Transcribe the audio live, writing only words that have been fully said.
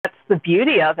the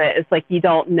beauty of it is like you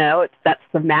don't know. That's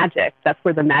the magic. That's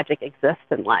where the magic exists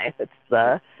in life. It's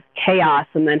the chaos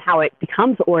and then how it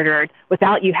becomes ordered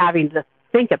without you having to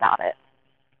think about it.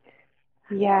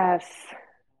 Yes.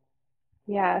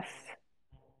 Yes.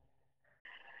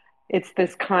 It's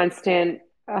this constant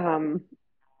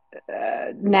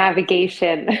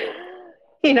navigation.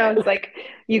 It's like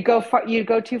you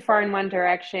go too far in one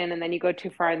direction and then you go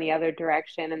too far in the other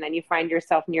direction and then you find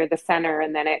yourself near the center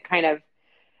and then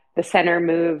the center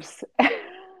moves.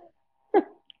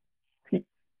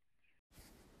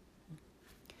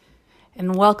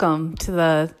 And welcome to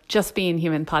the Just Being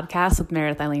Human podcast with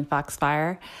Meredith Eileen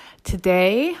Foxfire.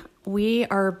 Today, we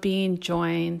are being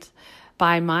joined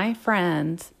by my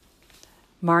friend,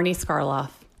 Marni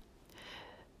Sclaroff.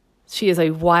 She is a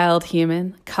wild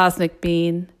human, cosmic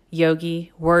being,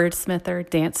 yogi, wordsmither,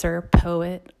 dancer,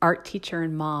 poet, art teacher,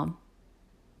 and mom.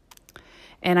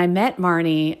 And I met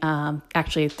Marni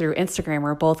actually through Instagram.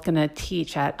 We're both going to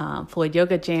teach at Floyd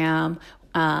Yoga Jam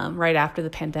right after the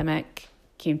pandemic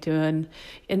came to an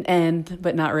end,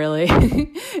 but not really,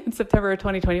 in September of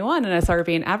 2021. And I started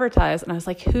being advertised. And I was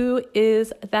like, who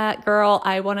is that girl?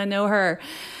 I want to know her.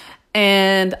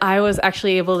 And I was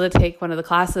actually able to take one of the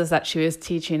classes that she was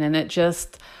teaching. And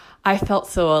I felt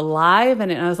so alive.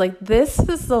 And I was like, this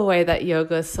is the way that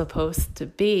yoga is supposed to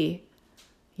be,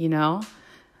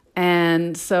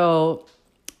 And so,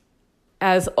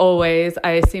 as always,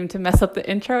 I seem to mess up the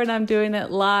intro and I'm doing it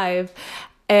live.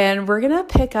 And we're going to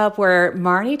pick up where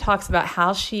Marni talks about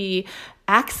how she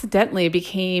accidentally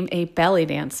became a belly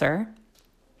dancer.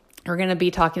 We're going to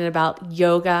be talking about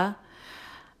yoga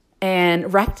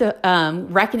and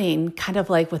reckoning kind of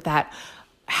like with that.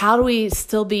 How do we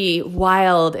still be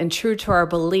wild and true to our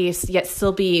beliefs, yet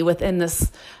still be within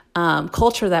this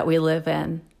culture that we live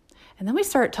in? And then we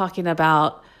start talking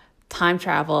about time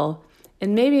travel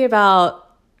and maybe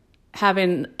about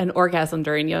having an orgasm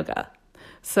during yoga.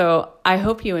 So I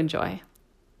hope you enjoy.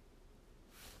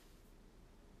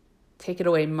 Take it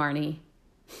away, Marni.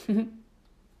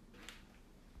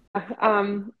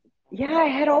 I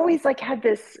had always had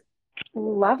this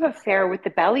love affair with the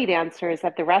belly dancers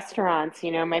at the restaurants.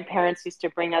 My parents used to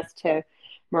bring us to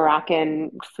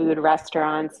Moroccan food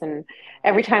restaurants, and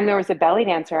every time there was a belly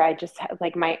dancer, I just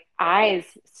my eyes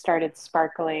started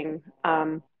sparkling.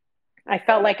 I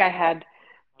felt like I had,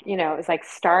 it was like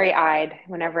starry-eyed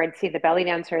whenever I'd see the belly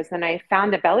dancers. Then I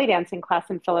found a belly dancing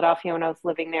class in Philadelphia when I was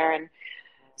living there and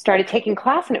started taking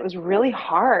class, and it was really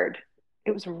hard.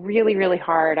 It was really, really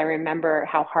hard. I remember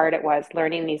how hard it was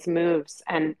learning these moves,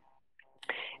 and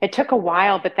it took a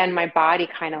while, but then my body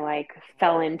kind of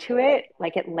fell into it.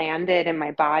 It landed in my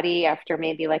body after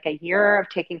maybe a year of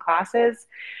taking classes.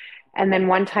 And then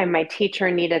one time my teacher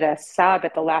needed a sub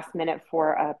at the last minute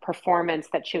for a performance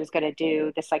that she was going to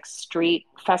do, this street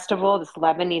festival, this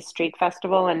Lebanese street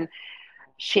festival. And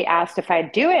she asked if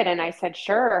I'd do it. And I said,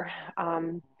 sure.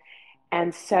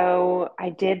 And so I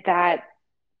did that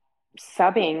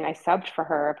subbing. I subbed for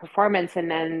her a performance.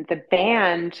 And then the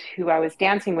band who I was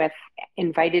dancing with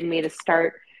invited me to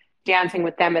start dancing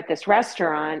with them at this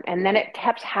restaurant. And then it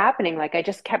kept happening. I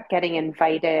just kept getting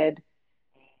invited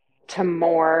to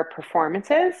more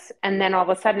performances. And then all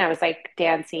of a sudden I was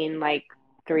dancing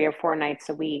 3 or 4 nights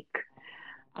a week.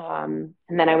 And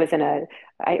then I was in a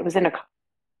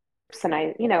and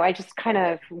I just kind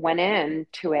of went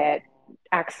into it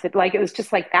it was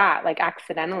just like that,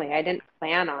 accidentally. I didn't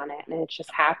plan on it and it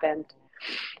just happened.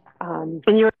 And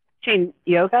you were teaching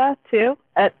yoga too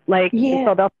at in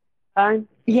Philadelphia time?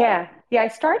 Yeah. I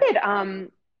started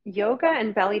yoga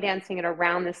and belly dancing at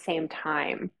around the same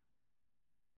time.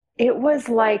 It was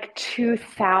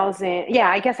 2000. Yeah,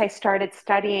 I guess I started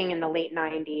studying in the late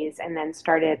 90s and then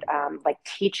started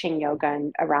teaching yoga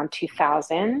in around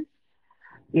 2000.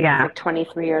 Yeah.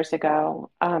 23 years ago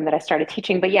that I started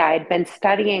teaching. But yeah, I'd been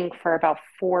studying for about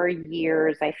 4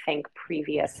 years, I think,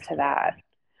 previous to that.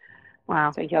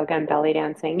 Wow. So yoga and belly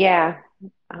dancing. Yeah.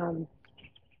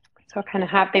 So kind of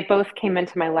they both came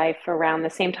into my life around the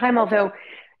same time, although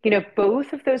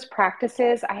both of those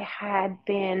practices, I had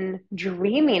been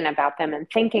dreaming about them and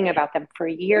thinking about them for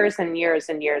years and years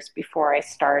and years before I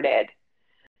started.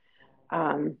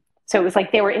 So it was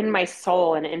they were in my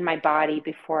soul and in my body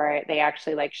before they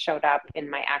actually showed up in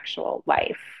my actual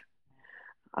life.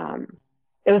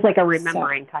 It was a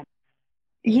remembering kind.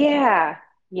 Yeah,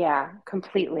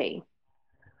 completely.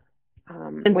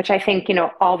 Which I think,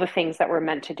 all the things that we're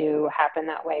meant to do happen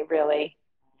that way, really.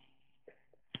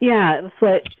 Yeah,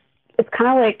 it's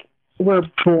kind of we're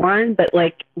born, but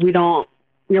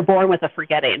you're born with a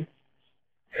forgetting.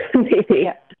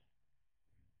 Maybe.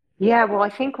 Yeah, well, I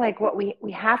think like what we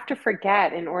have to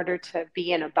forget in order to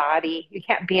be in a body, you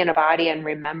can't be in a body and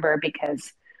remember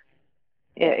because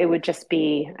it would just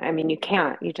be, I mean, you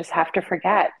can't. You just have to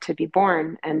forget to be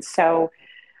born. And so,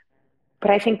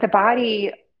 but I think the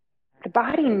body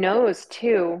knows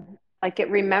too, like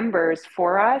it remembers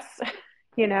for us,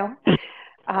 you know.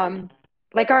 Um,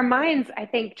 like our minds, I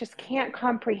think, just can't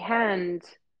comprehend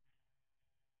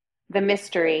the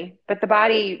mystery, but the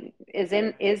body is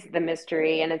the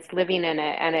mystery and it's living in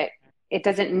it, and it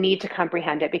doesn't need to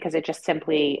comprehend it because it just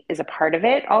simply is a part of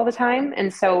it all the time.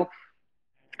 And so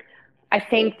I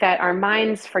think that our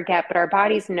minds forget, but our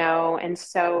bodies know. And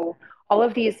so all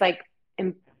of these like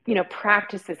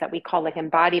practices that we call like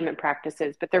embodiment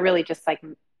practices, but they're really just like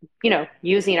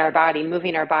using our body,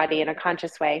 moving our body in a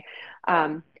conscious way.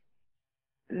 Um,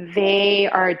 they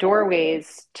are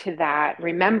doorways to that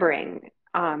remembering,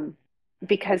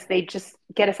 because they just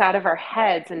get us out of our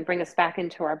heads and bring us back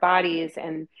into our bodies,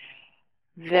 and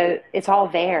it's all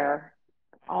there.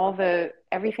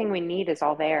 Everything we need is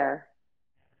all there,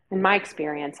 in my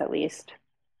experience at least.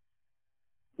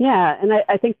 Yeah, and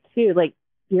I think too, like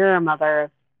you're a mother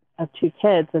of two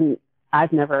kids, and I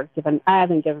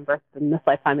haven't given birth in this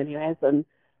lifetime, anyways, and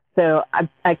so I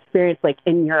experienced like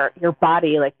in your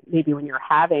body, like maybe when you're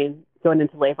going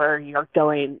into labor, you're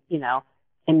going,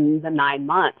 in the 9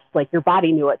 months, like your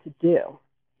body knew what to do.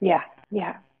 Yeah,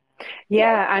 yeah,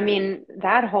 yeah. I mean,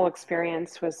 that whole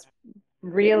experience was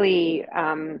really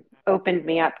opened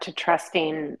me up to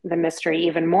trusting the mystery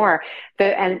even more.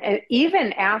 And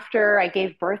even after I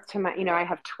gave birth to I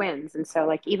have twins, and so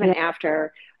like even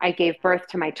after I gave birth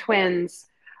to my twins,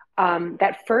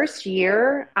 that first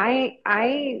year,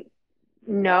 I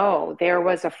know there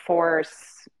was a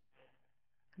force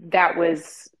that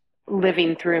was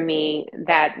living through me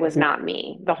that was not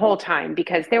me the whole time,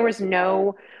 because there was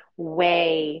no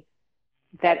way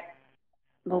that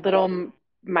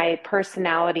my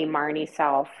personality Marni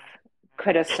self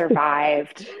could have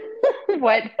survived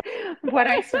what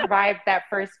I survived that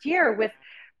first year with.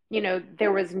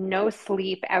 There was no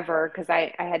sleep ever because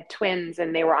I had twins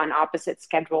and they were on opposite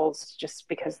schedules just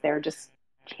because they're just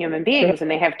human beings and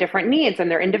they have different needs and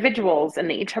they're individuals and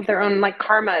they each have their own like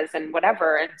karmas and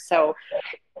whatever. And so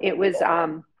it was,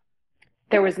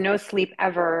 there was no sleep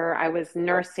ever. I was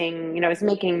nursing, I was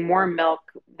making more milk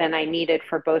than I needed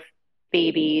for both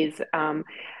babies.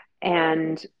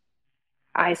 And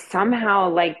I somehow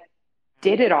like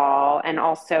did it all and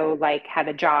also like had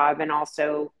a job and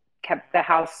also kept the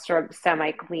house sort of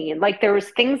semi clean. Like there was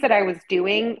things that I was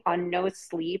doing on no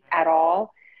sleep at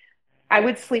all. I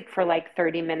would sleep for like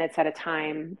 30 minutes at a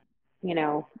time,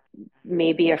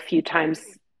 maybe a few times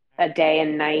a day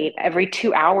and night. Every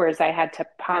 2 hours I had to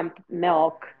pump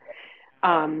milk.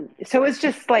 So it was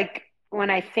just like when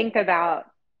I think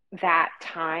about that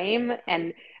time,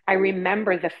 and I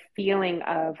remember the feeling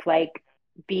of like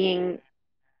being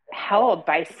held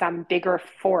by some bigger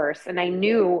force. And I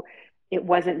knew it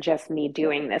wasn't just me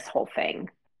doing this whole thing.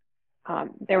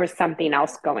 There was something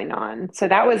else going on. So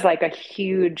that was like a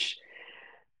huge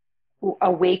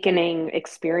awakening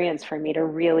experience for me to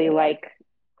really like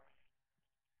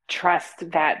trust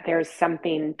that there's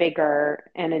something bigger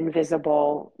and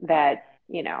invisible that,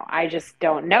 I just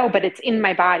don't know, but it's in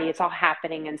my body. It's all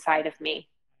happening inside of me.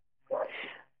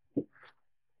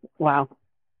 Wow.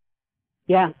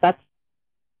 Yeah, that's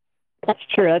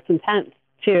true. That's intense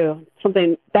too.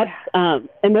 Something that's, and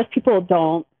most people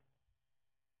don't,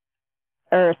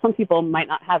 or some people might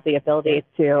not have the ability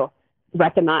to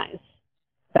recognize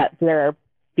that they're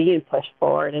being pushed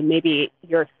forward. And maybe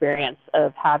your experience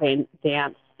of having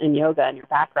dance and yoga in your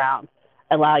background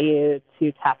allow you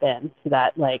to tap into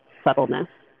that like subtleness.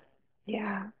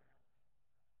 Yeah.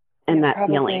 And that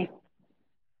probably.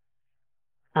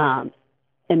 feeling.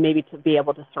 And maybe to be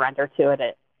able to surrender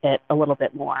to it a little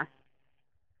bit more.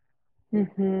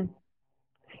 Mm-hmm.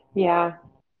 Yeah.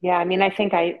 Yeah. I mean, I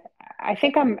think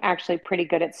I'm actually pretty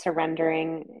good at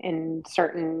surrendering in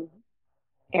certain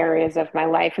areas of my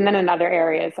life. And then in other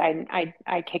areas,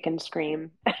 I kick and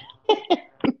scream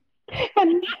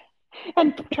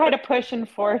and try to push and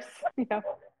force,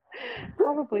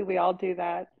 probably we all do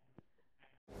that.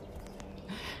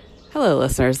 Hello,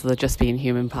 listeners of the Just Being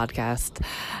Human podcast.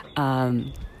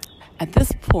 At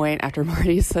this point, after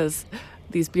Marty says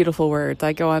these beautiful words,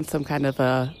 I go on some kind of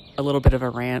a little bit of a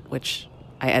rant, which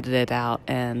I edited out,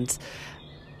 and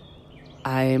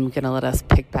I'm going to let us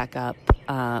pick back up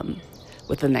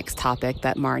with the next topic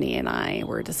that Marni and I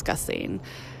were discussing,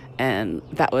 and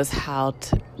that was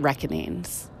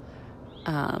reckonings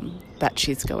that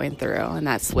she's going through, and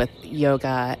that's with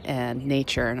yoga and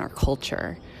nature and our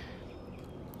culture.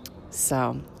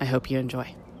 So I hope you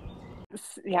enjoy.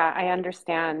 Yeah, I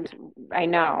understand. I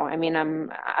know. I mean,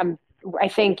 I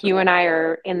think you and I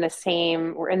are in the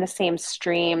same, we're in the same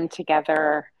stream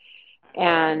together.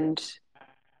 And,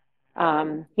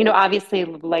 obviously,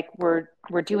 like we're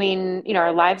doing,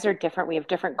 our lives are different. We have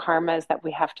different karmas that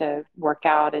we have to work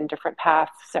out and different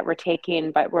paths that we're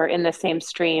taking, but we're in the same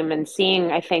stream and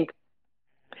seeing, I think,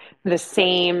 the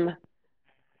same,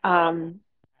 um,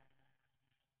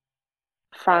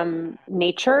 from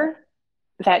nature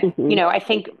that, Hmm. I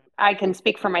think I can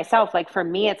speak for myself. Like for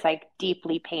me, it's like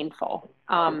deeply painful.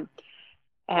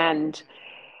 And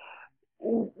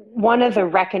one of the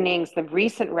reckonings, the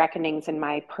recent reckonings in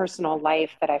my personal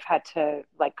life that I've had to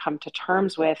like come to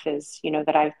terms with is,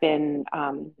 that I've been,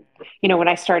 when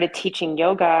I started teaching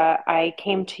yoga, I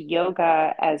came to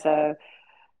yoga as a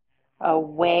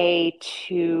way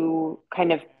to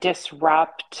kind of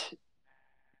disrupt.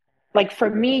 Like for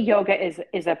me, yoga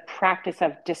is a practice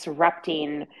of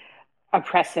disrupting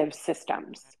oppressive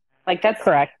systems. Like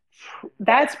Correct.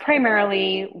 that's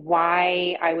primarily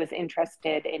why I was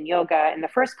interested in yoga in the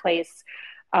first place,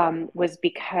 was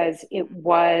because it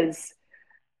was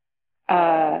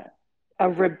a, a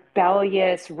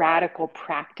rebellious, radical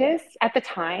practice at the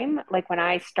time. Like when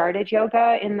I started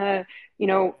yoga in the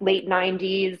late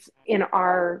 '90s in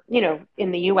our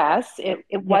in the U.S., Yep.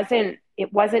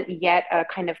 it wasn't yet a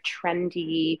kind of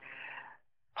trendy,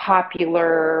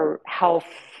 popular health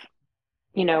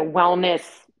wellness,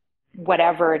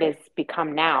 whatever it has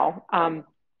become now.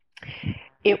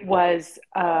 It was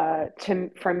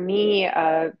for me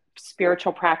a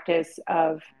spiritual practice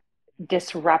of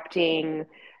disrupting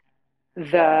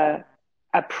the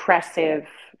oppressive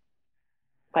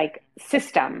like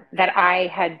system that I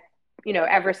had,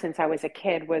 ever since I was a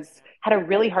kid, was had a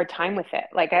really hard time with it.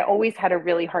 Like I always had a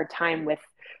really hard time with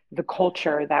the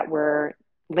culture that we're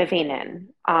living in.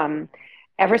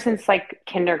 Ever since like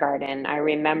kindergarten, I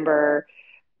remember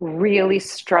really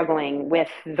struggling with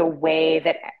the way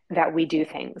that we do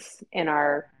things in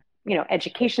our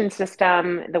education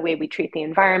system, the way we treat the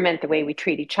environment, the way we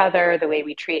treat each other, the way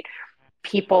we treat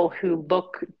people who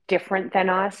look different than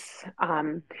us.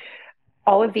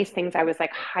 All of these things I was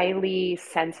like highly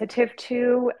sensitive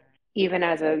to, even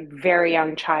as a very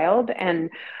young child,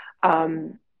 and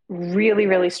really,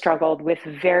 really struggled with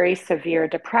very severe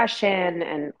depression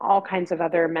and all kinds of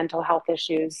other mental health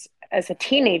issues as a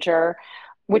teenager,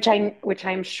 which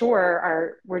I'm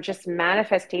sure were just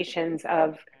manifestations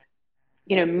of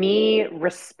me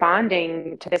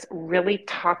responding to this really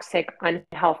toxic,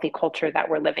 unhealthy culture that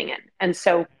we're living in. And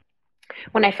so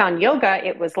when I found yoga,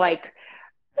 it was like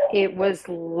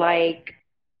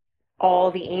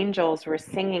all the angels were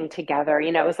singing together.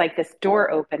 It was like this door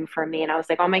open for me. And I was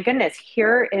like, oh my goodness,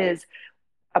 here is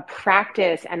a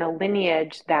practice and a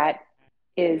lineage that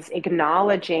is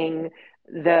acknowledging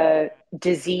the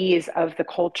disease of the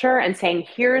culture and saying,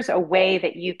 here's a way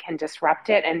that you can disrupt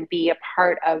it and be a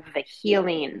part of the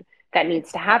healing that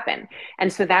needs to happen.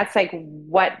 And so that's like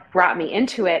what brought me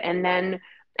into it. And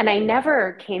I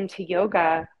never came to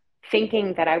yoga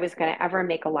thinking that I was going to ever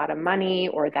make a lot of money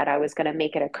or that I was going to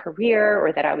make it a career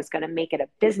or that I was going to make it a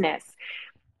business.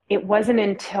 It wasn't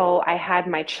until I had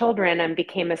my children and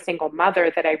became a single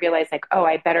mother that I realized like, oh,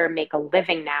 I better make a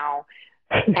living now.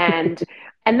 And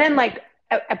and then like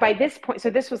by this point, so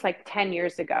this was like 10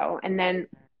 years ago, and then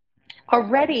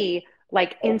already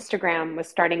like Instagram was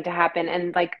starting to happen,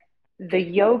 and like the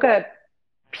yoga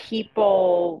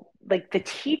people, like the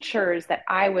teachers that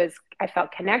I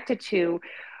felt connected to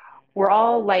were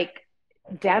all like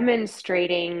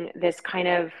demonstrating this kind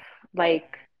of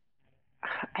like,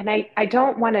 and I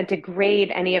don't want to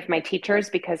degrade any of my teachers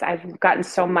because I've gotten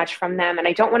so much from them, and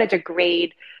I don't want to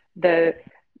degrade the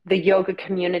the yoga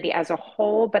community as a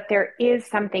whole, but there is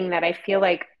something that I feel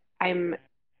like I'm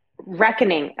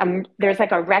reckoning. There's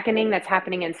like a reckoning that's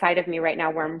happening inside of me right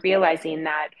now where I'm realizing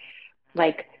that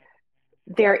like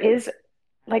there is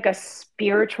like a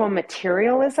spiritual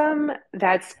materialism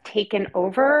that's taken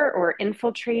over or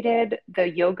infiltrated the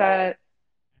yoga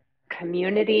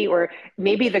community, or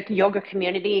maybe the yoga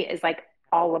community is like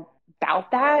all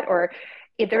about that, or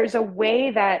if there's a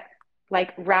way that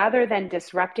like rather than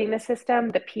disrupting the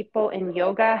system, the people in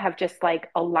yoga have just like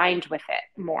aligned with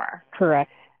it more. Correct.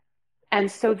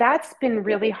 And so that's been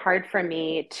really hard for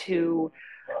me to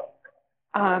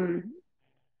um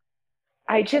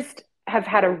I just have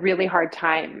had a really hard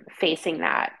time facing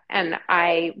that, and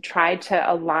I tried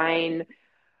to align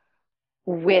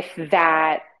with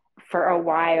that for a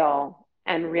while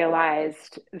and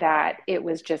realized that it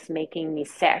was just making me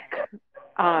sick.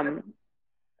 Um,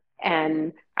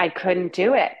 and I couldn't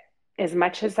do it as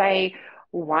much as I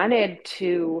wanted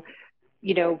to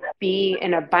be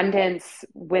in abundance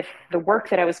with the work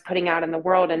that I was putting out in the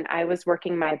world. And I was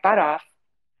working my butt off.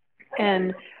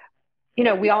 And,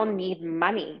 we all need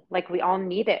money. Like we all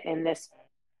need it in this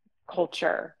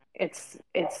culture. It's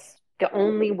the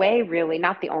only way, really,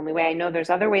 not the only way. I know there's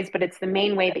other ways, but it's the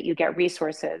main way that you get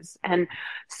resources. And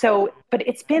so, but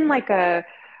it's been like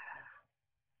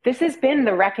this has been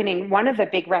the reckoning. One of the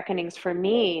big reckonings for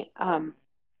me,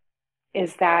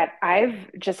 is that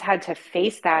I've just had to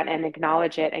face that and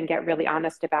acknowledge it and get really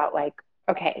honest about like,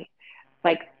 okay,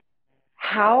 like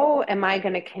how am I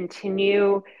going to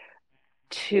continue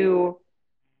to,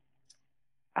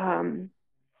 um,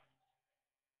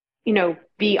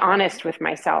 be honest with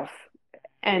myself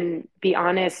and be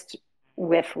honest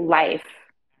with life,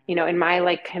 in my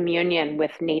like communion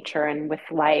with nature and with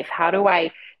life? How do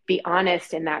I be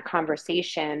honest in that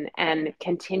conversation and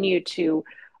continue to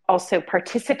also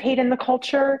participate in the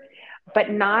culture, but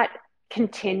not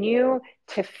continue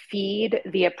to feed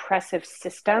the oppressive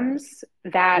systems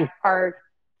that are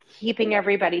keeping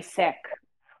everybody sick,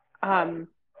 and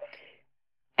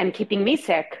keeping me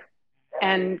sick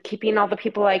and keeping all the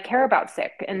people I care about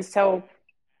sick. And so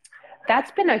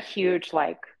that's been a huge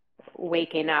like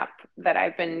waking up that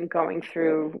I've been going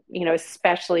through,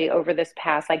 especially over this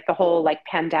past, like the whole like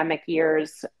pandemic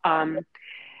years,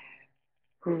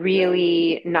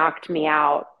 really knocked me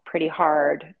out pretty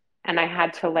hard. And I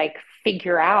had to like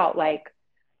figure out like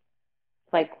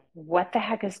what the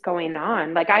heck is going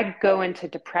on? Like I go into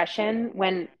depression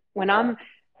when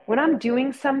I'm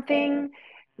doing something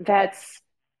that's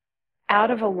out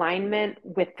of alignment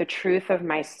with the truth of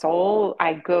my soul.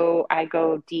 I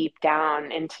go deep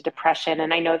down into depression.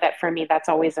 And I know that for me, that's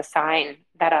always a sign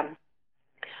that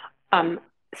I'm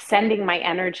sending my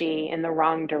energy in the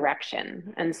wrong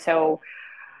direction. And so,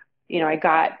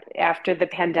 after the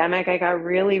pandemic, I got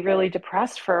really, really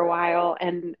depressed for a while.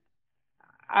 And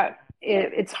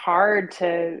it's hard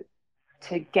to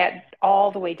get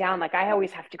all the way down. Like I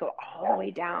always have to go all the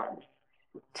way down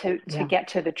to get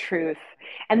to the truth.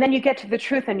 And then you get to the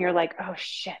truth and you're like, oh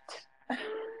shit.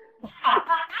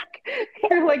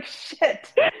 You're like,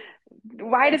 shit.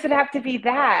 Why does it have to be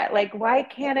that? Like, why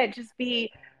can't it just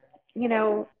be,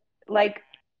 like,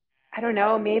 I don't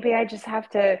know, maybe I just have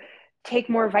to take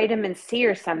more vitamin C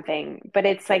or something. But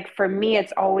it's like, for me,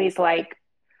 it's always like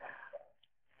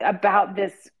about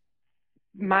this,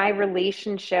 my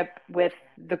relationship with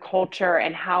the culture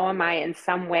and how am I in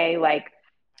some way like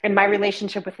in my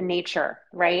relationship with nature,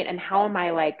 right? And how am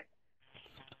I like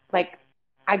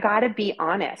I got to be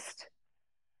honest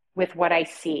with what I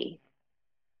see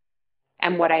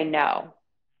and what I know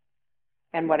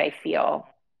and what I feel.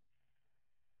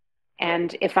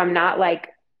 And if I'm not like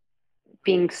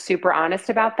being super honest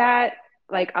about that,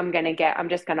 like I'm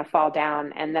just going to fall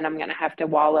down, and then I'm going to have to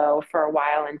wallow for a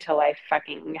while until I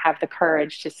fucking have the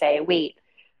courage to say, wait,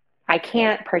 I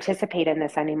can't participate in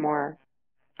this anymore.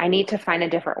 I need to find a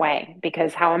different way,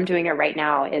 because how I'm doing it right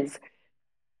now is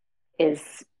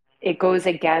it goes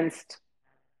against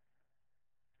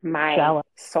my Shallow.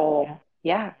 soul.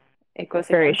 Yeah. It goes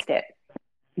Very against it.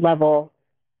 Level.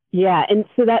 Yeah. And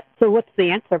so what's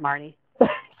the answer, Marni?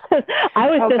 I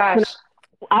was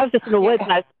just in the woods,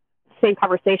 and I was same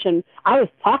conversation. I was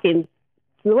talking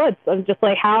to the woods. I was just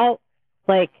like, how,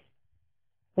 we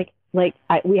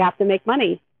have to make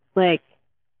money. Like,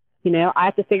 I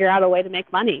have to figure out a way to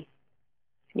make money.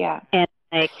 Yeah. And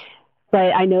like,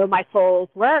 but I know my soul's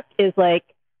work is like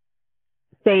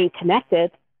staying connected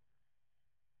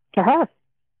to her.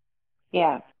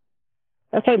 Yeah.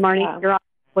 Okay, Marni, you're on.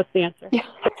 What's the answer? Yeah.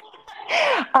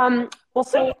 Well,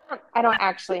 so I don't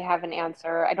actually have an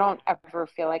answer. I don't ever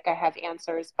feel like I have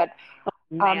answers, but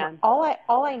all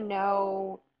I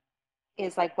know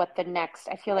is like what the next,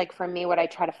 I feel like for me, what I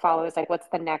try to follow is like, what's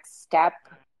the next step?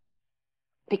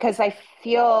 Because I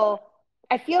feel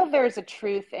there's a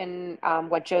truth in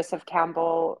what Joseph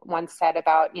Campbell once said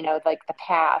about, like the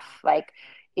path, like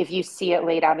if you see it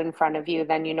laid out in front of you,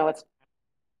 then it's,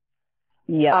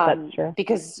 that's true.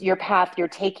 Because your path, you're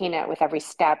taking it with every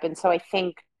step. And so I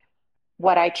think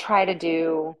what I try to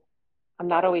do, I'm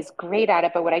not always great at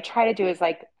it, but what I try to do is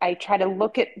like, I try to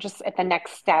look at the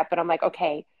next step, and I'm like,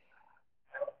 okay,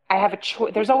 I have a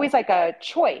choice. There's always like a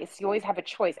choice. You always have a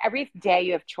choice. Every day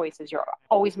you have choices. You're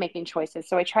always making choices.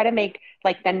 So I try to make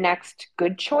like the next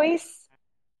good choice.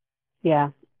 Yeah.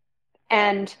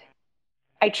 And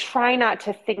I try not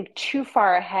to think too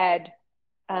far ahead,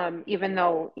 even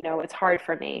though, it's hard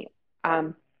for me.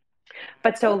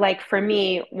 But so like for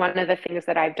me, one of the things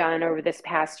that I've done over this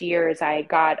past year is I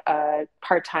got a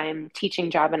part-time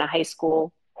teaching job in a high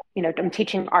school. I'm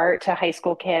teaching art to high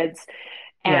school kids.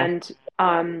 And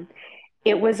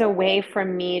it was a way for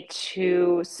me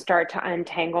to start to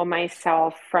untangle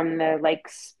myself from the like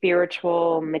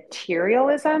spiritual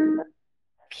materialism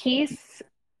piece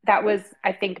that was,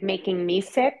 I think, making me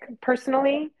sick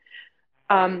personally.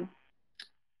 Um,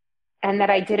 and that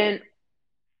I didn't,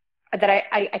 that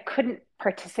I couldn't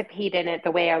participate in it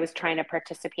the way I was trying to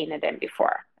participate in it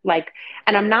before. Like,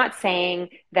 and I'm not saying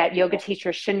that yoga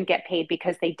teachers shouldn't get paid,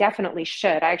 because they definitely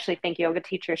should. I actually think yoga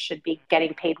teachers should be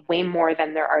getting paid way more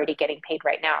than they're already getting paid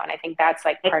right now. And I think that's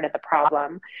like part of the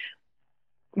problem.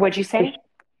 What'd you They say? should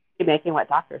be making what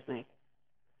doctors make.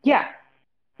 Yeah.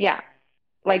 Yeah.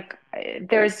 Like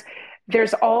there's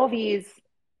all these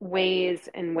ways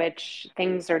in which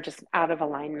things are just out of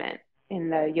alignment in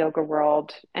the yoga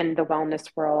world and the wellness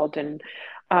world. And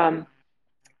um,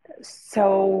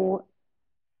 so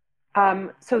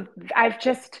so I've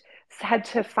just had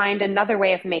to find another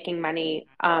way of making money.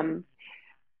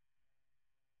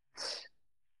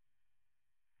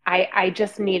 I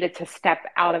just needed to step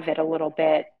out of it a little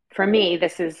bit. For me,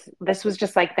 this was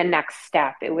just like the next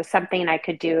step. It was something I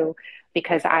could do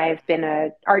because I've been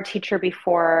a art teacher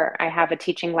before. I have a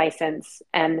teaching license,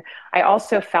 and I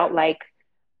also felt like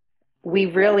we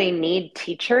really need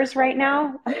teachers right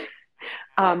now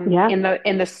Yeah. in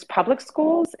the public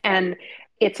schools, and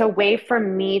it's a way for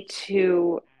me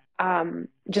to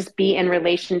just be in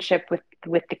relationship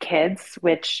with the kids,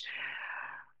 which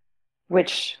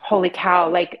holy cow,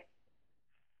 like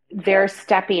they're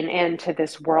stepping into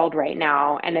this world right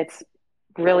now, and it's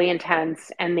really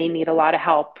intense, and they need a lot of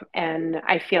help. And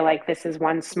I feel like this is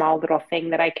one small little thing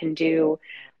that I can do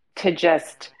to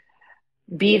just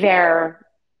be there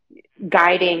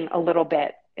guiding a little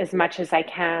bit as much as I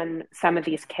can some of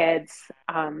these kids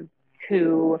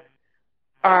who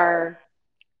are,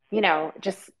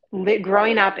 just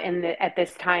growing up at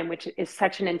this time, which is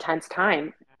such an intense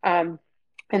time.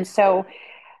 And so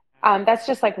that's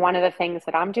just like one of the things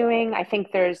that I'm doing. I think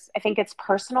it's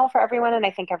personal for everyone, and I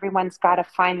think everyone's got to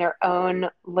find their own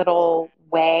little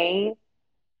way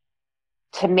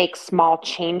to make small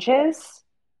changes,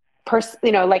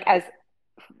 like as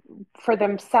for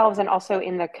themselves and also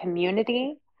in the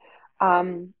community.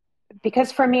 Um,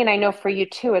 because for me, and I know for you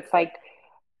too, it's like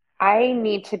I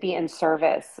need to be in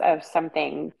service of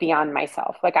something beyond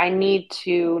myself. Like I need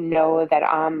to know that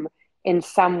I'm in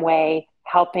some way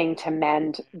helping to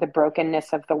mend the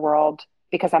brokenness of the world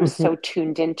because I'm Hmm. so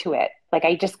tuned into it. Like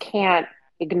I just can't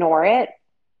ignore it.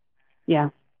 Yeah.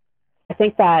 I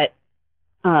think that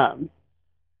um,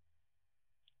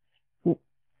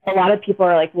 a lot of people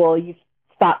are like, well, you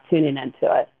stop tuning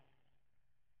into it.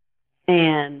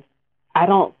 And I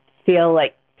don't feel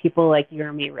like people like you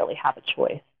or me really have a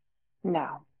choice.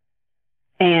 No.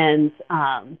 And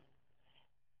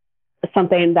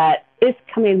something that is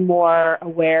coming more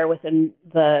aware within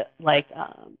the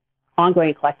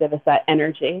ongoing collective is that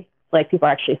energy. Like people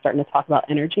are actually starting to talk about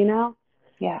energy now.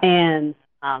 Yeah. And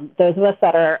those of us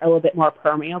that are a little bit more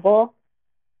permeable,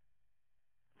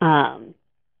 um,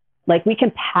 like we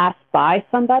can pass by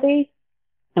somebody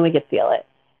and we can feel it.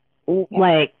 Yeah.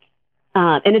 Like,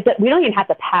 we don't even have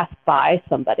to pass by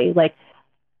somebody. Like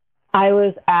I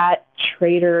was at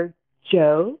Trader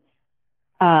Joe's.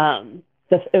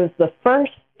 It was the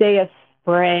first day of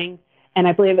spring, and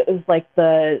I believe it was like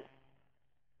the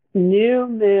new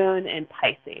moon in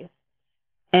Pisces.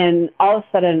 And all of a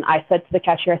sudden, I said to the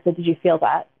cashier, I said, "Did you feel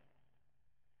that?"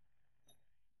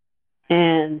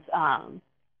 And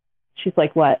she's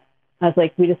like, "What?" I was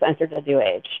like, "We just entered a new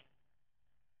age."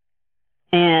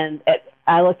 And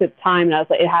I looked at the time, and I was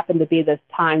like, it happened to be this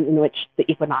time in which the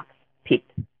equinox peaked.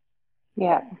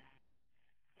 Yeah.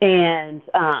 And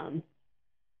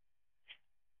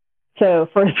so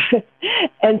for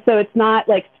and so it's not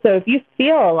like, so if you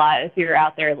feel a lot, if you're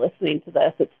out there listening to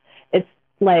this, it's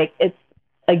like it's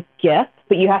a gift,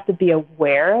 but you have to be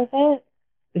aware of it.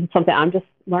 It's something I'm just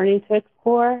learning to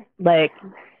explore. Like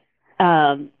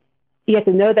you have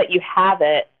to know that you have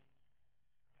it,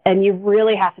 and you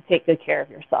really have to take good care of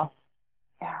yourself.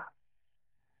 Yeah.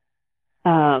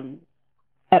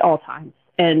 At all times,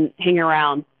 and hang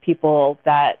around people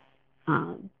that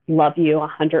love you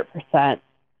 100%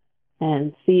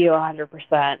 and see you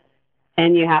 100%.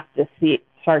 And you have to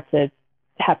start to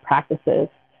have practices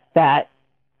that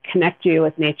connect you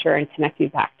with nature and connect you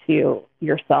back to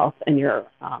yourself and your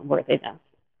worthiness.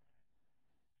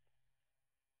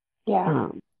 Yeah.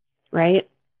 Right?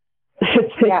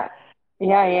 Yeah.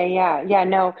 Yeah.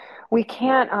 No, we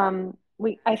can't,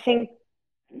 I think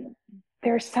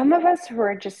there's some of us who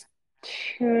are just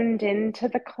tuned into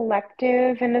the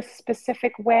collective in a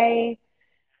specific way.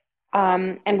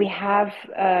 And we have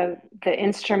the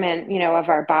instrument, of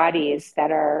our bodies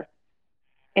that are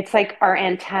it's like our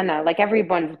antenna, like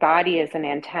everyone's body is an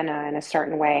antenna in a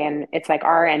certain way. And it's like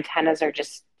our antennas are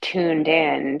just tuned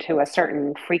in to a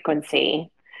certain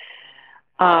frequency.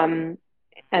 Um,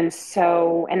 and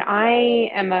I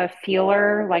am a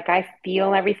feeler, like I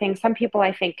feel everything. Some people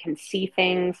I think can see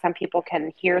things, some people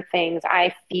can hear things.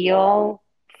 I feel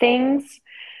things.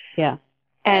 Yeah.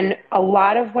 And a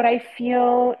lot of what I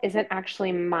feel isn't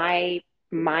actually my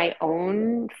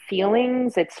own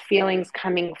feelings. It's feelings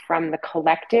coming from the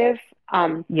collective.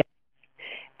 Um, Yeah.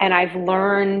 and I've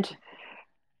learned,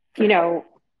 you know,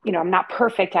 I'm not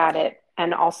perfect at it.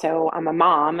 And also I'm a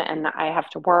mom and I have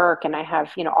to work and I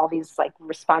have, all these like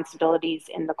responsibilities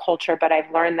in the culture, but I've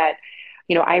learned that,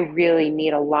 I really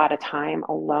need a lot of time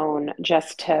alone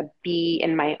just to be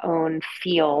in my own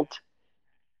field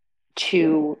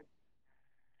to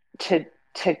to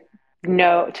to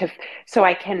know to so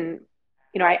I can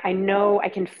I know I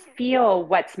can feel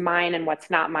what's mine and what's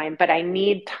not mine, but I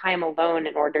need time alone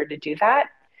in order to do that.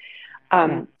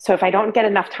 Yeah. So if I don't get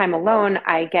enough time alone,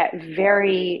 I get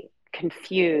very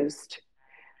confused,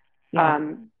 Yeah.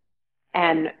 um,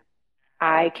 and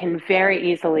I can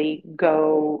very easily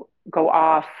go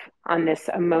off on this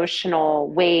emotional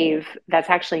wave that's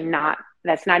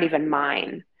not even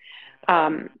mine.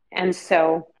 And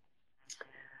so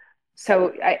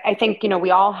I think,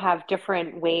 we all have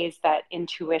different ways that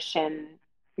intuition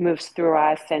moves through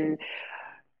us. And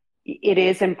it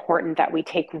is important that we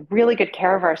take really good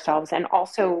care of ourselves and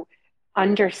also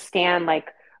understand, like,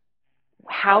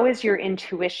 how is your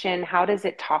intuition? How does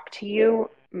it talk to you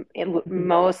Mm-hmm.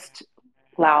 most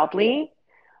loudly?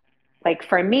 Like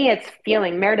for me, it's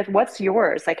feeling. Meredith, what's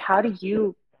yours? Like, how do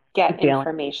you get Feeling.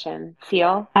 information?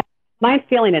 Feel? Mine's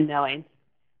feeling and knowing.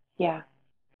 Yeah.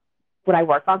 When I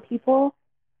work on people,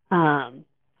 I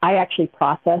actually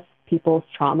process people's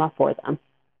trauma for them.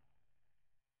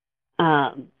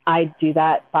 I do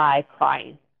that by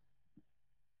crying,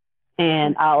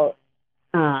 and I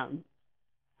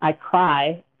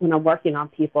cry when I'm working on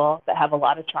people that have a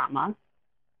lot of trauma,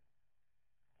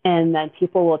 and then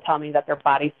people will tell me that their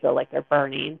bodies feel like they're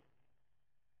burning.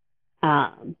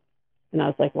 And I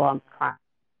was like, well, I'm crying,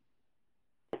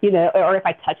 or if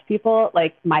I touch people,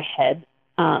 like my head,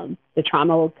 the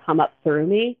trauma will come up through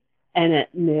me and it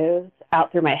moves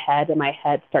out through my head, and my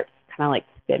head starts kind of like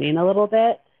spinning a little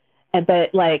bit.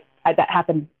 But like that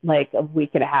happened like a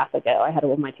week and a half ago. I had a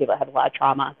woman on my table that had a lot of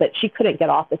trauma, but she couldn't get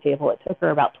off the table. It took her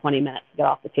about 20 minutes to get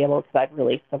off the table because I'd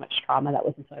released so much trauma that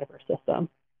was inside of her system.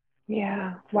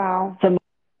 Yeah. Wow. So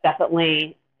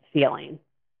definitely feeling.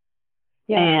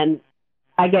 Yeah. And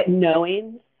I get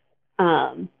knowing,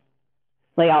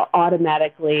 like I'll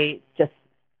automatically just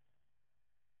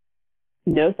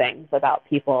know things about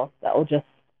people that will just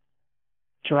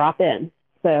drop in.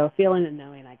 So feeling and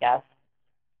knowing, I guess.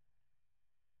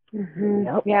 Mm-hmm.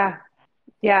 Yep. Yeah.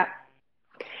 Yeah.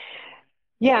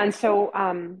 Yeah. And so,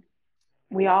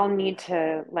 we all need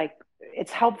to, like,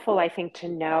 it's helpful, I think, to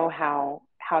know how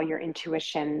your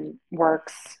intuition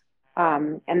works,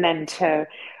 and then to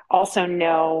also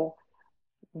know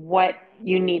what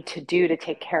you need to do to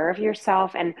take care of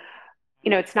yourself. And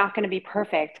it's not going to be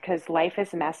perfect because life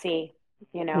is messy,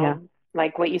 Yeah.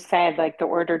 like what you said, like the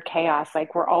ordered chaos.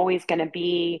 Like we're always going to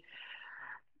be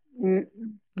mm,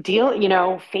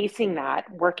 facing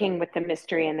that, working with the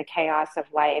mystery and the chaos of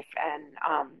life.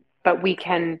 And but we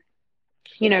can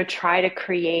try to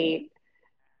create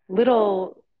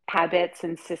little habits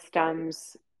and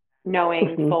systems, knowing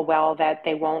Mm-hmm. full well that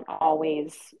they won't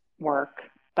always work.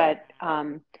 But,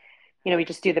 we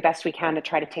just do the best we can to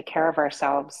try to take care of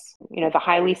ourselves. The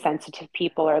highly sensitive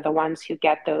people are the ones who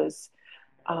get those,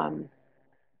 um,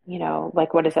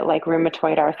 like, what is it, like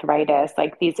rheumatoid arthritis,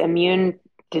 like these immune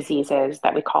diseases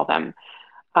that we call them.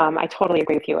 I totally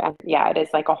agree with you. And yeah, it is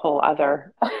like a whole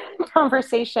other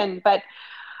conversation.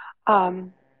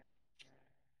 Um,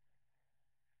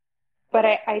 but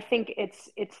I think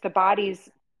it's the body's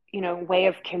way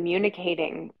of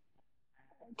communicating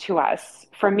to us.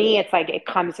 For me, it's like it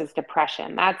comes as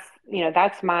depression.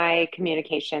 That's my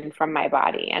communication from my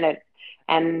body,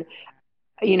 and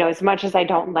as much as I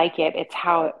don't like it, it's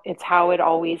how it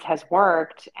always has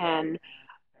worked. And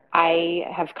I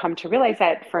have come to realize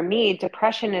that for me,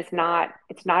 depression is not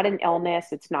it's not an illness,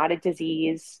 it's not a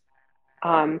disease.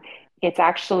 Um, it's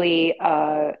actually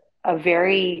a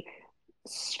very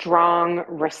strong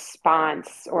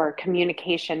response or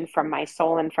communication from my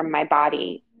soul and from my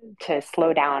body to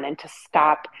slow down and to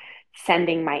stop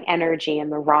sending my energy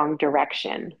in the wrong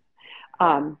direction.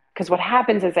 Because what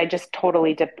happens is I just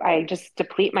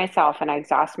deplete myself and I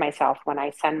exhaust myself when I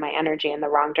send my energy in the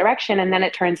wrong direction, and then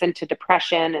it turns into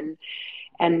depression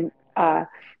and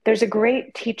There's a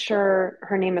great teacher.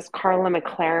 Her name is Carla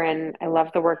McLaren. I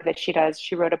love the work that she does.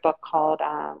 She wrote a book called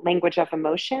Language of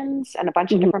Emotions and a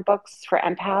bunch of Mhm. different books for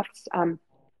empaths.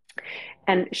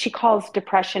 And she calls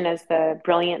depression as the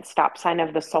brilliant stop sign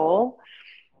of the soul.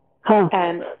 Huh.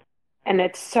 And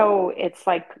it's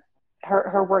like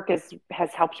her work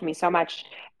has helped me so much.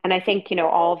 And I think,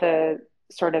 all the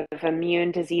sort of immune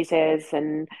diseases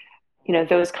and,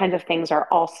 those kinds of things are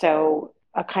also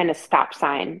a kind of stop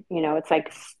sign. It's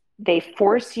like they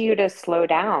force you to slow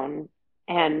down.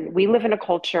 And we live in a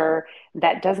culture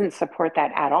that doesn't support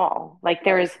that at all. Like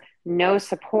there is no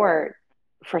support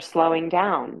for slowing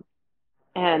down.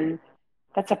 And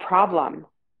that's a problem.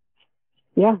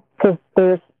 Yeah, because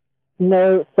there's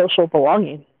no social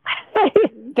belonging.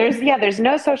 There's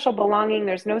no social belonging,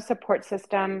 there's no support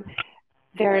system.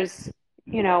 There's,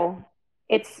 you know,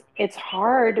 it's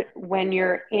hard when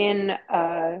you're in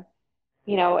as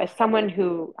someone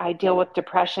who I deal with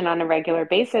depression on a regular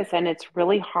basis, and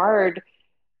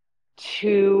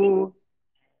to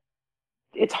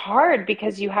it's hard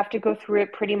because you have to go through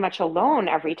it pretty much alone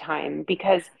every time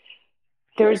because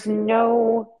there's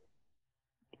no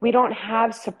we don't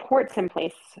have supports in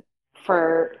place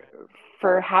for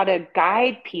how to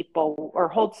guide people or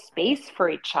hold space for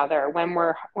each other when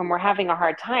we're having a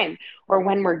hard time or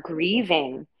when we're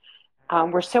grieving.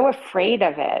 We're so afraid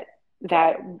of it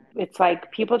that it's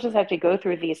like people just have to go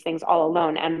through these things all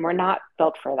alone, and we're not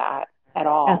built for that at Yeah.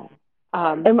 all.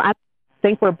 And I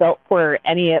think we're built for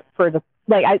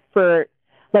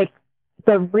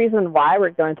the reason why we're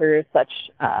going through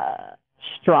such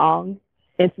strong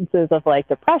instances of like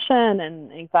depression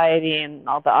and anxiety and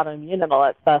all the autoimmune and all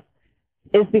that stuff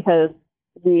is because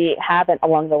we haven't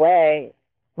along the way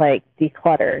like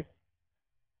decluttered.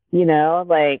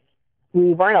 Like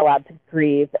we weren't allowed to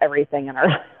grieve everything in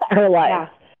our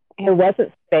lives. Yeah. There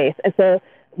wasn't space, and so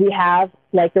we have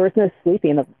like there was no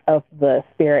sleeping of the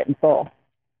spirit and soul.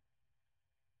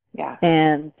 Yeah.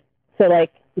 And so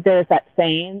like there's that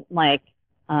saying like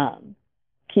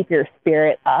keep your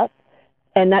spirit up,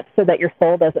 and that's so that your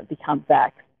soul doesn't become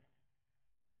vexed.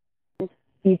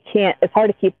 You can't. It's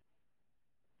hard to keep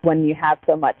when you have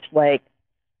so much like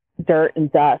dirt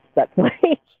and dust that's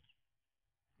like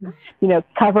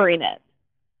covering it.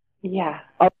 Yeah.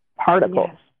 All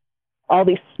particles, all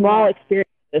these small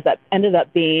experiences that ended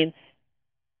up being,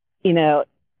 I know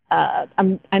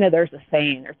there's a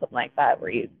saying or something like that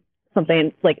where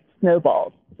something like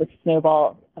snowballs, the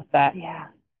snowball effect. Yeah.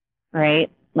 Right.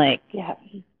 Like, yeah.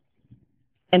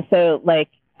 And so like,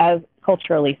 as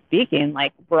culturally speaking,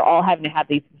 like we're all having to have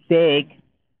these big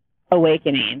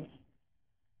awakenings,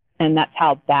 and that's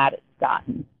how bad it's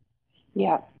gotten.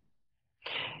 Yeah.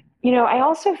 I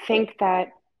also think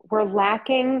that we're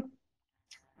lacking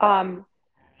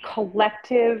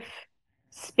collective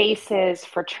spaces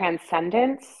for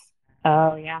transcendence.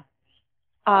 Oh, yeah.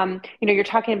 You're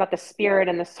talking about the spirit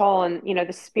and the soul, and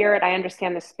the spirit. I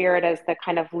understand the spirit as the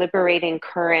kind of liberating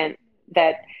current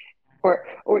that, or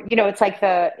it's like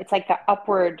the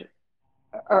upward,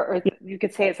 or you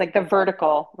could say it's like the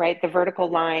vertical, right? The vertical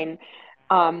line,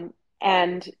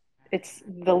 and it's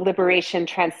the liberation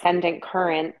transcendent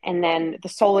current, and then the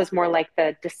soul is more like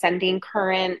the descending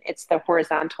current. It's the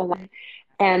horizontal line,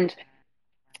 and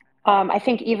I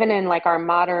think even in like our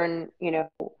modern,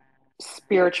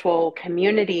 spiritual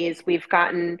communities, we've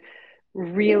gotten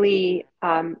really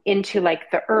into like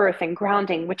the earth and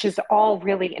grounding, which is all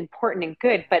really important and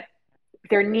good, but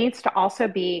there needs to also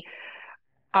be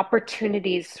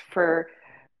opportunities for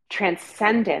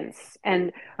transcendence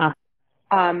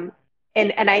um,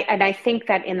 and I think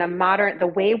that in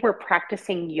the way we're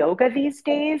practicing yoga these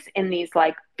days in these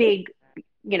like big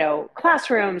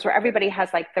classrooms where everybody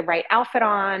has like the right outfit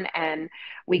on, and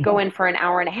we go in for an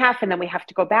hour and a half and then we have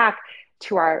to go back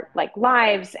to our like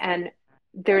lives, and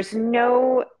there's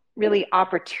no really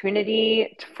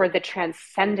opportunity for the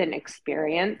transcendent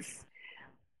experience.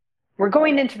 We're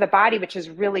going into the body, which is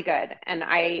really good, and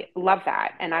I love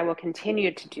that, and I will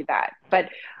continue to do that, but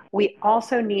we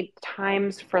also need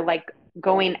times for like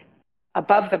going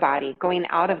above the body, going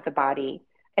out of the body.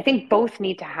 I think both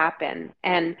need to happen.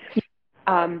 And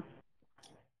um,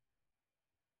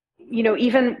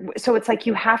 even so, it's like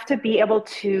you have to be able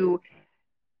to,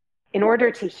 in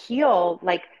order to heal,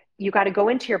 like you got to go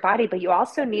into your body, but you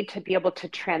also need to be able to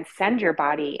transcend your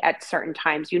body at certain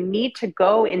times. You need to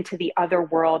go into the other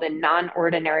world and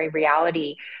non-ordinary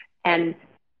reality, and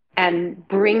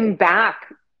bring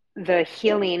back the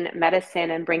healing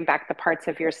medicine, and bring back the parts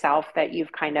of yourself that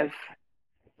you've kind of,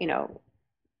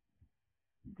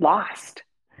 lost.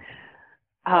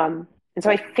 And so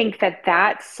I think that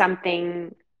that's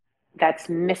something that's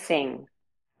missing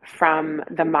from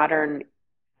the modern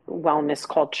wellness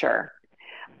culture.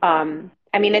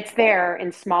 I mean, it's there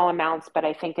in small amounts, but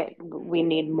I think we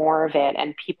need more of it,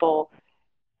 and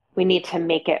we need to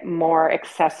make it more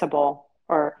accessible,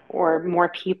 or more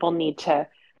people need to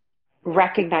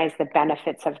recognize the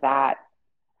benefits of that.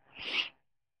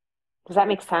 Does that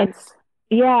make And, sense?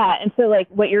 yeah. And so like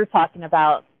what you're talking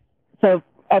about, so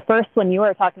at first when you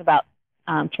were talking about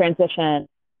transition,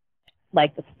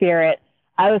 like the spirit,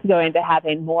 I was going to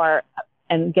having more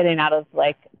and getting out of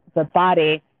like the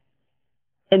body.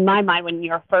 In my mind, when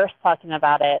you were first talking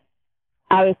about it,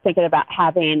 I was thinking about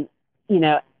having,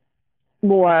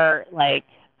 more like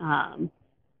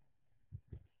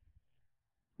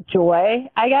joy,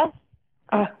 I guess,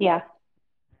 Yeah.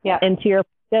 Yeah. into your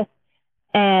practice.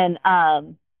 And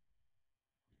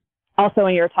also,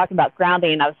 when you were talking about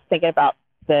grounding, I was thinking about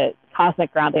the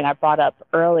cosmic grounding I brought up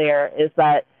earlier, is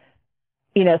that,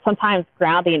 sometimes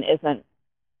grounding isn't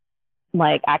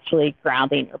like actually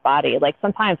grounding your body. Like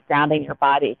sometimes grounding your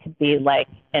body could be like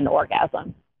an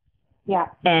orgasm. Yeah.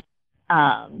 And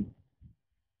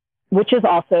which is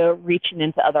also reaching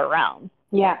into other realms.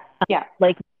 Yeah. Yeah.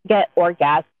 Like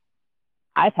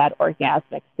I've had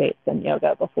orgasmic states in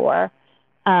yoga before.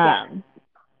 And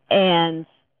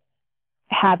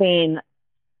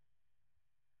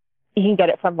you can get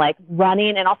it from like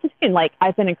running, and also like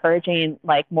I've been encouraging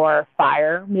like more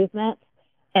fire movements,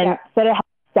 and instead of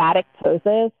static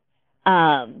poses,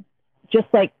 just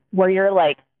like where you're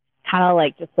like kind of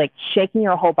like just like shaking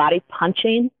your whole body,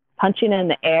 punching in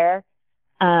the air,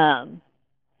 and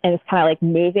it's kind of like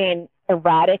moving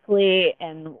erratically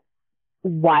and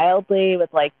wildly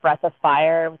with like breath of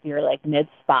fire with your like mid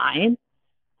spine,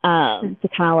 to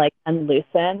kind of like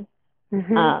unloosen,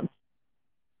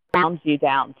 grounds you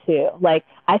down too. Like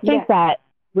I think that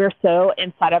we're so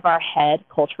inside of our head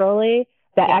culturally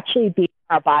that actually being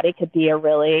in our body could be a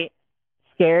really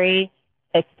scary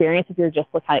experience if you're just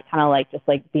kind of like just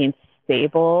like being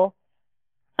stable,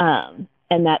 and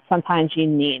that sometimes you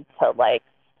need to like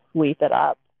sweep it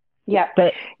up. Yeah.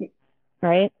 But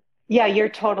right. Yeah, you're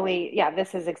totally,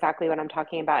 this is exactly what I'm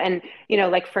talking about. And,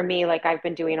 like for me, like I've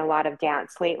been doing a lot of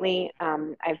dance lately.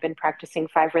 I've been practicing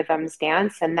 5 rhythms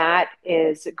dance, and that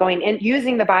is going in,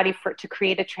 using the body to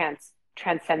create a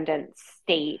transcendent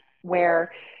state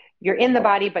where you're in the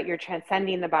body, but you're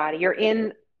transcending the body. You're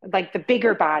in like the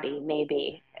bigger body,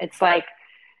 maybe. It's like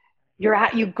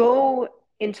you go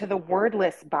into the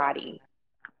wordless body.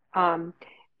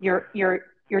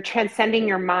 You're transcending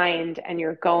your mind, and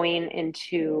you're going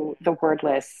into the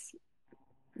wordless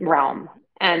realm,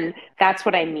 and that's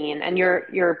what I mean. And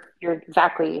you're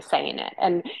exactly saying it.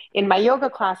 And in my yoga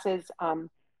classes,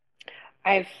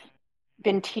 I've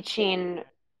been teaching,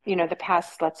 the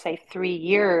past, let's say, 3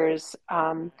 years,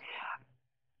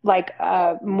 like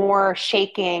more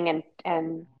shaking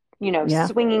and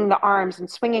swinging the arms and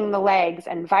swinging the legs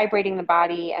and vibrating the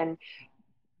body and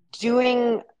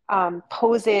doing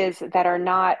poses that are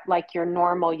not like your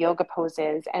normal yoga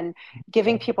poses, and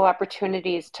giving people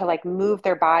opportunities to like move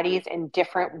their bodies in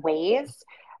different ways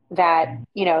that,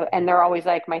 and they're always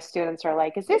like, my students are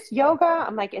like, is this yoga?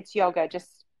 I'm like, it's yoga.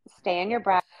 Just stay in your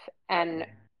breath and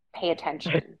pay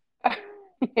attention,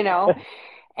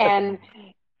 and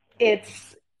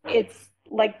it's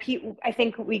like I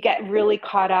think we get really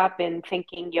caught up in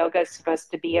thinking yoga is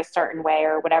supposed to be a certain way,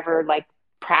 or whatever like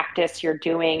practice you're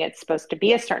doing, it's supposed to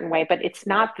be a certain way, but it's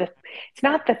not the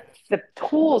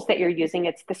tools that you're using,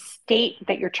 it's the state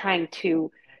that you're trying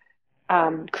to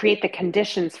create the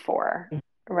conditions for,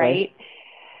 right?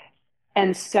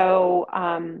 And so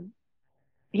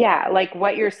like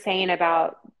what you're saying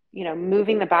about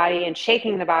moving the body and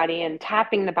shaking the body and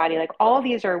tapping the body, like all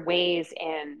these are ways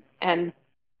in, and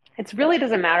it really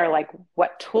doesn't matter like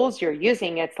what tools you're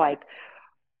using. It's like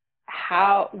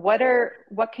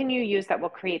what can you use that will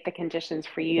create the conditions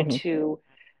for you to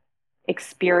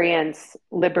experience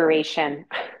liberation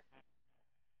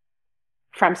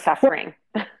from suffering.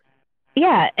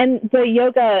 Yeah. And the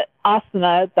yoga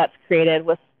asana that's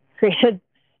was created,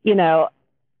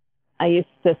 I used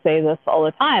to say this all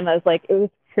the time. I was like, it was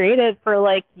created for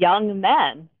like young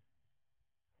men,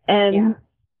 and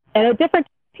in a different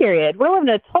period. We're living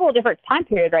in a total different time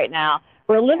period right now.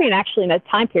 We're living actually in a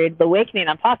time period. The awakening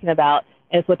I'm talking about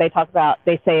is what they talk about.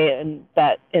 They say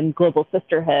in Global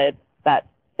Sisterhood, that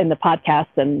in the podcast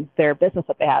and their business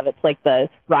that they have, it's like the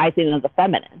rising of the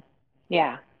feminine.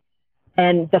 Yeah.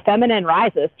 And the feminine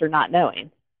rises through not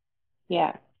knowing.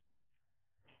 Yeah.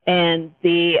 And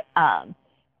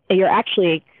you're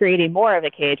actually creating more of a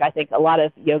cage. I think a lot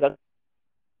of yoga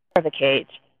of a cage.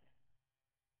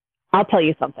 I'll tell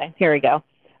you something. Here we go.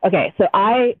 Okay, so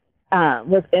I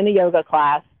was in a yoga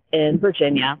class in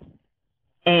Virginia,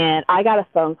 and I got a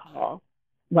phone call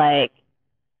like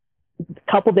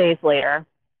a couple days later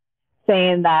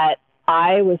saying that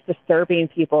I was disturbing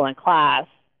people in class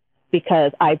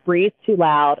because I breathed too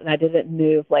loud and I didn't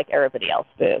move like everybody else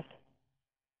moved.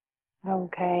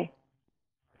 Okay.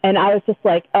 And I was just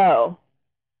like, oh,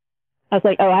 I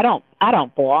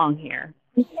don't belong here.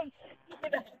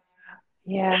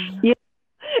 Yeah.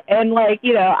 And like,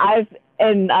 I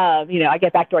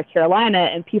get back to North Carolina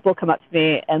and people come up to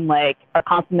me and like are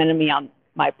complimenting me on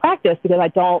my practice because I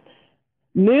don't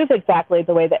move exactly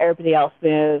the way that everybody else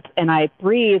moves, and I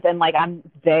breathe and like I'm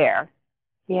there.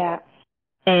 Yeah.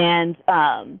 And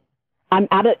I'm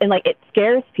out of, and like it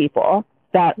scares people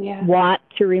that want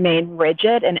to remain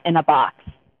rigid and in a box.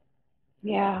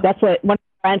 Yeah. That's what one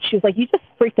friend, she was like, you just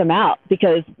freaked them out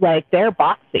because like they're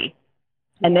boxy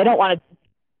and they don't want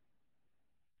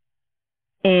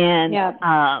to. And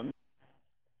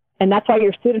and that's why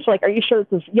your students are like, are you sure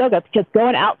this is yoga? Because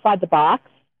going outside the box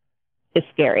is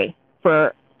scary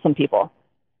for some people,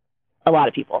 a lot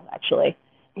of people actually.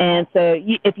 And so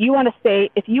if you want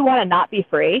to not be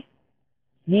free,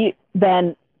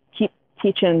 then keep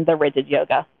teaching the rigid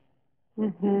yoga.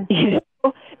 Mm-hmm.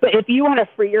 But if you want to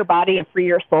free your body and free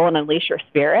your soul and unleash your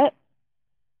spirit,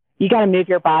 you got to move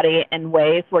your body in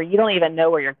ways where you don't even know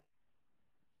where you're.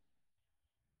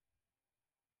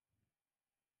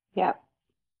 Yeah.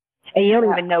 And you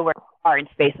don't even know where you are in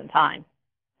space and time.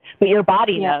 But your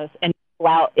body knows, and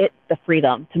allow it the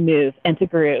freedom to move and to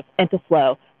groove and to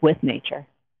flow with nature.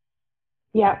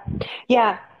 Yeah.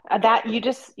 Yeah. That you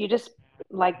just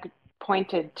like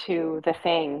pointed to the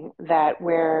thing that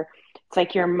where it's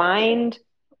like your mind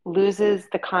loses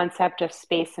the concept of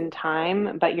space and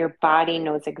time, but your body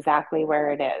knows exactly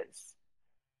where it is.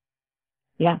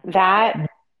 Yeah. That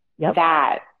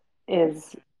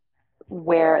is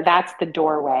where, that's the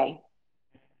doorway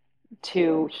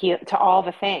to heal, to all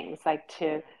the things, like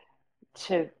to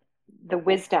the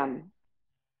wisdom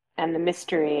and the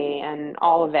mystery and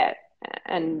all of it,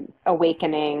 and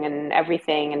awakening and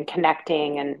everything and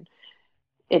connecting, and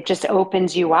it just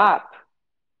opens you up.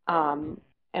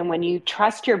 And when you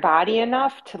trust your body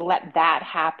enough to let that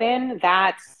happen,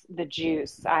 that's the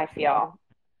juice, I feel.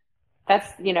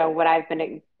 That's, what I've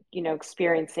been,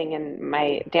 experiencing in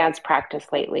my dance practice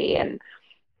lately. And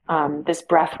this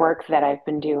breath work that I've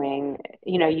been doing,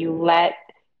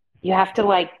 you have to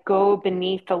like go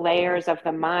beneath the layers of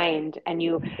the mind. And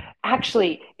you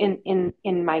actually, in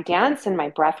my dance and my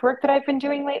breath work that I've been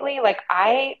doing lately, like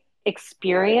I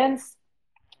experience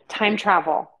time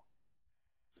travel.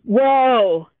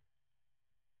 Whoa.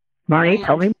 Marni,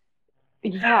 tell me.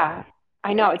 Yeah,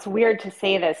 I know. It's weird to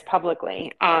say this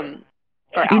publicly, or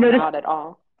out loud at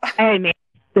all. I made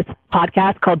this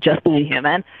podcast called Just Being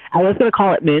Human. I was going to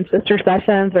call it Moon Sister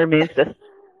Sessions or Moon Sister.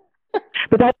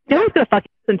 But that's no one's going to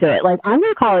fucking listen to it. Like, I'm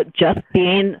going to call it Just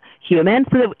Being Human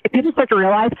so that people start to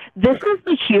realize this is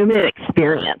the human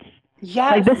experience.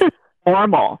 Yes. Like, this is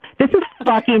normal. This is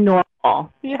fucking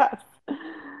normal. Yes.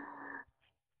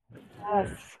 Yes.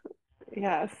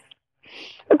 Yes.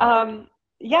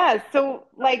 Yeah. So,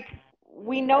 like,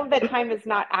 we know that time is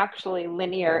not actually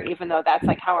linear, even though that's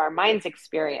like how our minds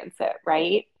experience it,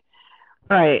 right?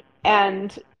 Right.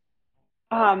 And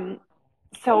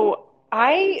so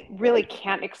I really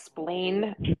can't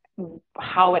explain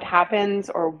how it happens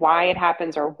or why it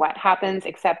happens or what happens,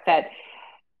 except that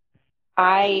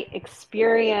I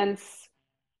experience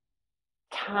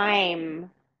time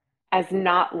as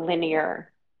not linear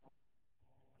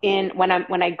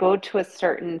when I go to a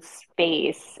certain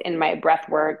space in my breath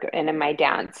work and in my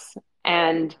dance.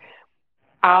 And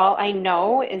all I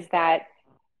know is that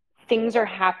things are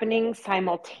happening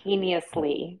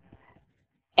simultaneously,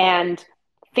 and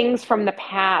things from the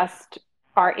past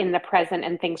are in the present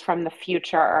and things from the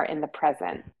future are in the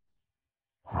present.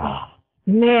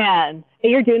 Man,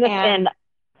 you're doing this in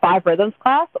 5 rhythms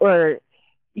class, or?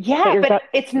 Yeah, but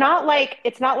it's not like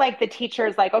the teacher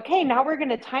is like, okay, now we're going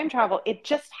to time travel. It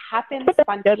just happens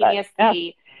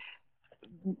spontaneously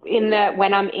when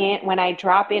I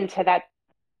drop into that.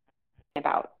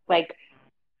 About like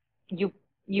you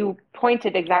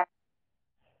pointed exactly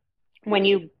when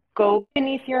you go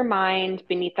beneath your mind,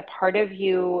 beneath the part of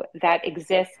you that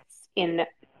exists in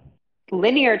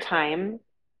linear time,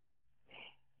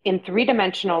 in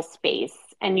 3-dimensional space,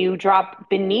 and you drop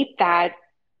beneath that.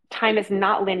 Time is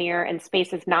not linear and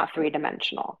space is not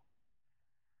 3-dimensional.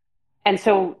 And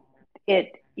so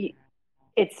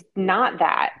it's not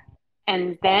that.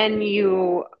 And then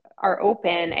you are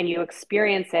open and you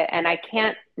experience it. And I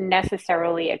can't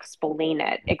necessarily explain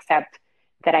it, except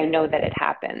that I know that it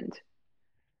happened.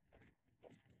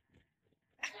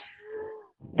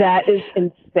 That is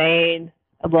insane.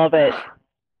 I love it.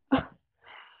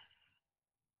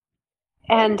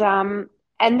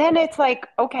 And then it's like,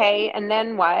 okay, and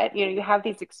then what? You know, you have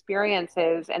these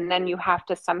experiences, and then you have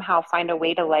to somehow find a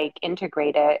way to like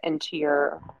integrate it into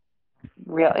your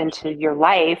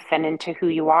life and into who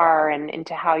you are and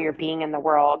into how you're being in the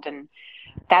world. And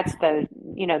that's the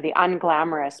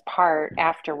unglamorous part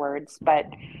afterwards. But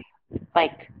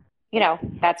like,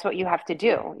 that's what you have to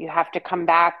do. You have to come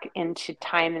back into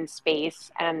time and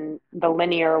space and the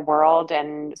linear world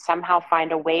and somehow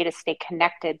find a way to stay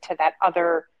connected to that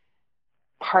other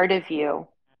part of you,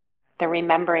 the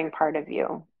remembering part of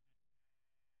you.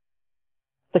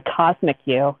 The cosmic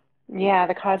you. Yeah,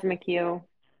 the cosmic you.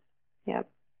 Yep.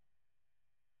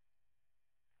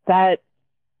 That,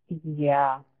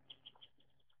 yeah.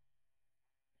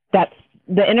 That's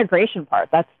the integration part.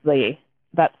 That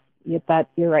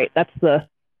you're right. That's the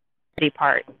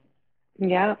part.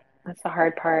 Yeah, that's the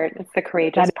hard part. It's the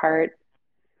courageous part.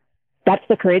 That's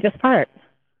the courageous part.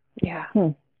 Yeah.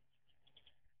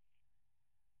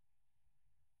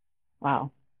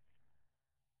 Wow.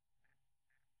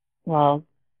 Well,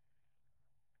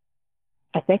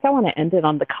 I think I want to end it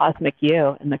on the cosmic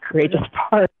you and the courageous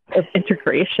part of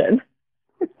integration.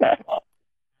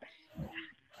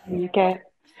 Okay.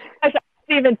 I don't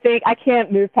even think I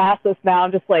can't move past this now.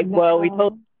 I'm just like, No. whoa, we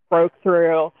totally broke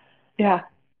through. Yeah.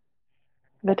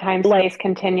 The time-space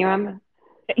continuum.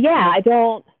 Yeah, I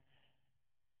don't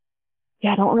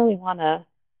really want to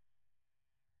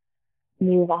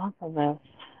move on from this.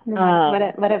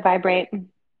 Let it vibrate.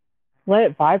 Let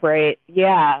it vibrate.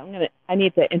 Yeah, I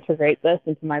need to integrate this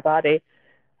into my body.